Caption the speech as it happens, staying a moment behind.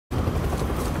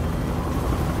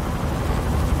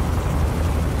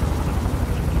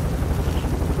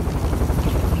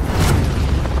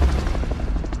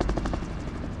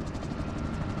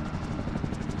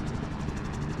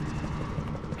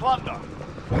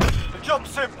job's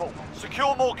simple.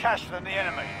 Secure more cash than the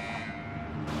enemy.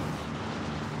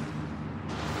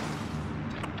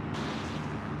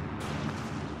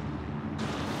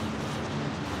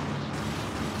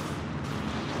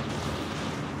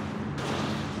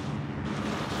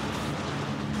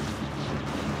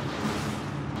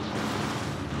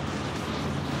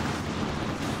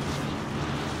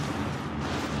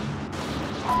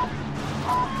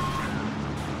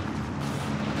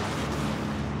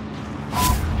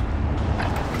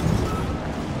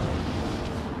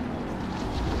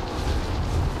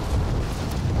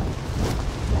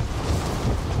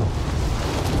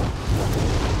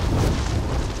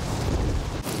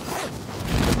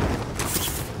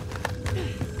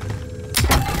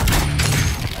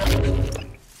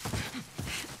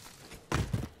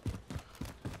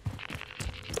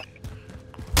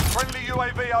 Friendly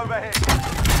UAV overhead.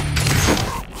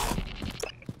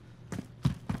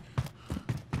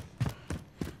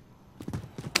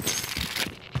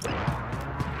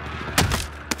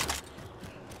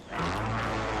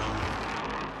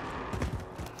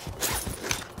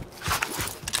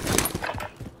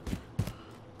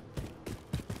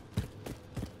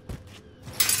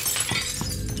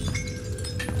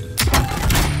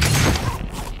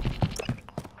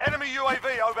 Enemy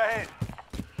UAV overhead.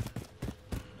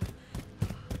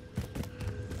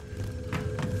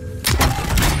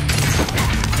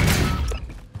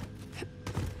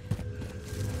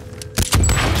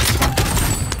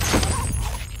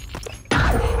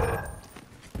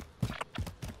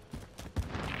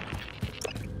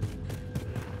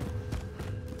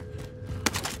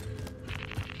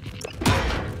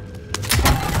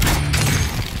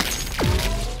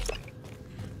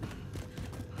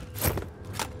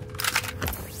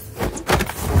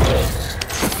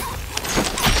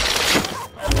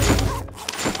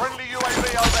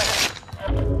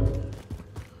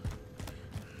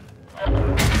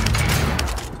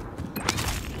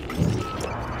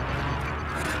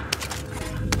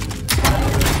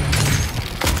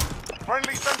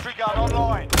 Friendly sentry gun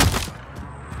online.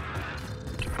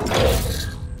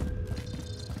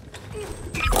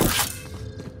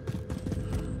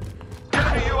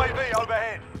 Enemy UAV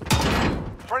overhead.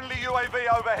 Friendly UAV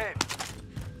overhead.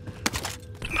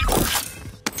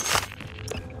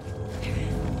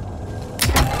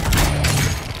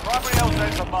 Primary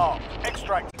LZs are marked.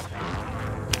 Extract.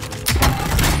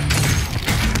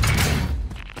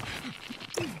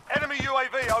 Enemy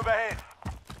UAV overhead.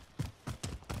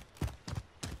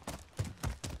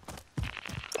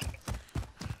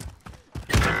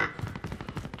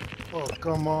 Oh,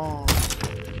 come on.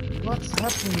 What's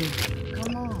happening?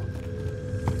 Come on.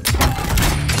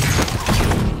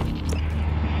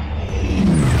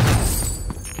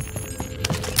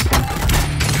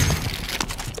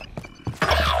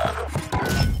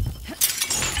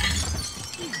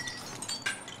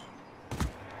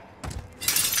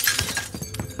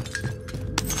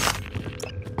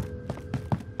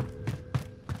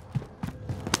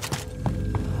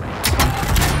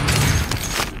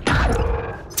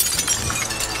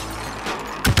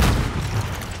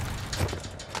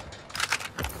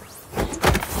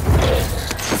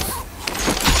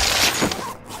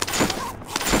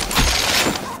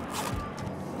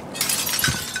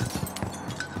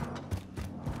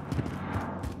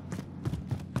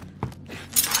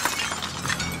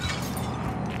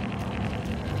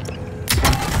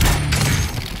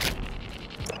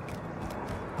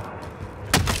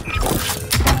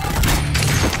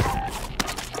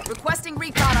 Requesting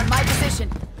recon on my position.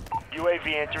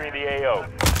 UAV entering the AO.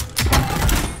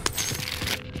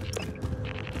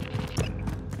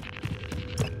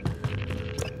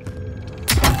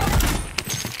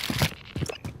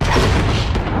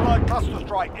 Allied cluster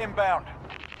strike inbound.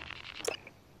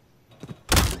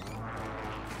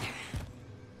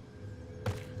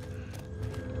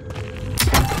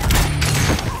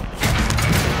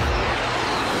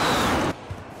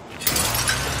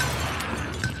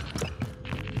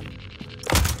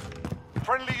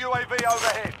 Friendly UAV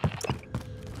overhead.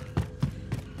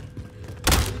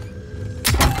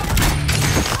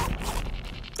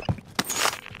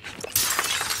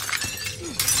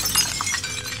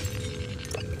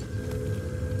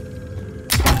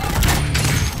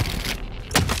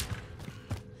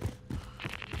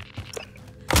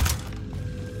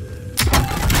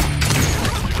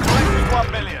 Collected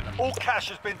 1 million. All cash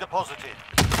has been deposited.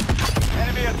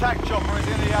 Enemy attack chopper is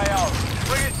in the AO.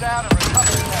 Bring it down and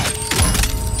recover the cash.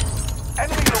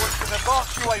 Enemy launched an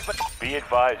advanced UAV. Be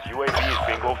advised, UAV is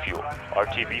bingo fuel.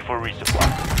 RTB for resupply.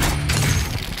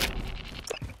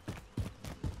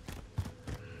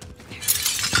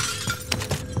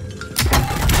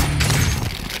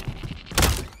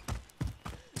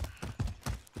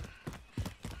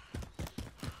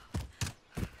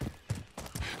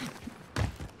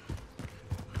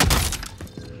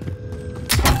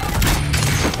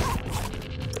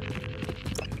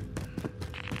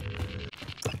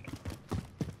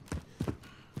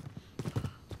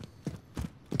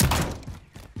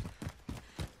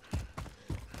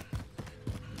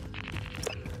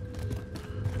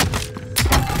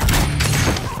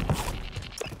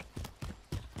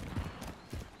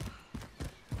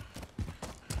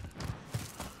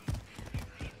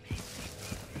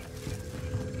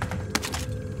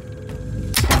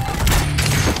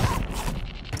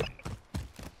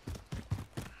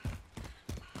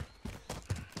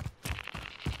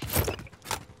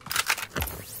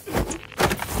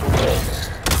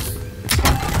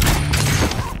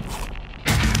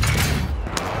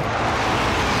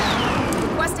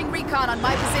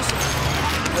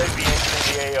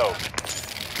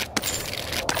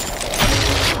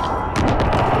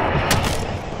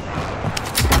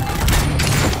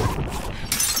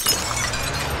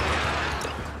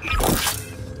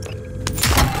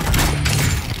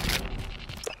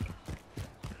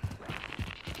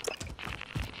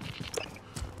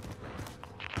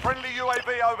 Friendly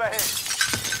UAV overhead.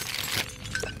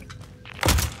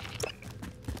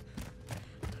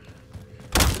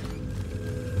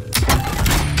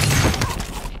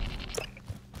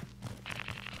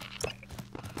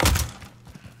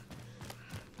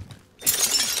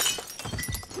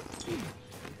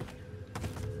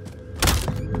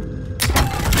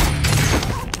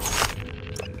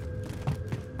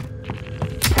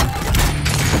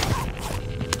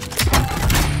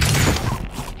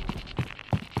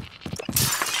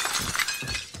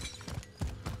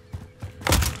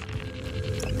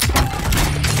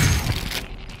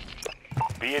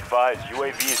 Be advised,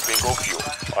 UAV is bingo fuel.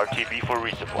 RTB for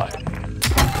resupply.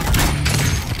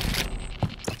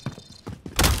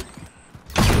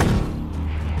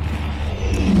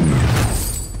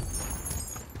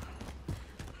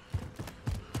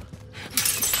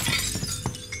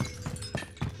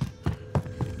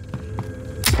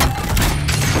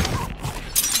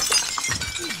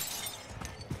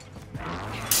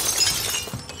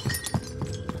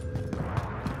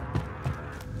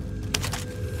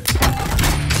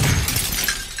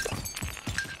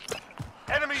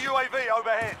 Enemy UAV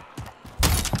overhead.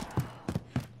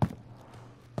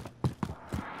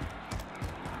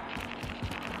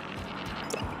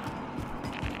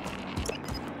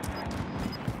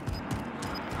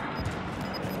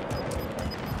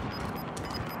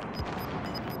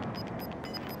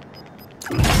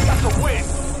 That's a win.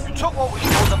 You took what was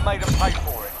yours and made them pay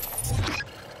for it.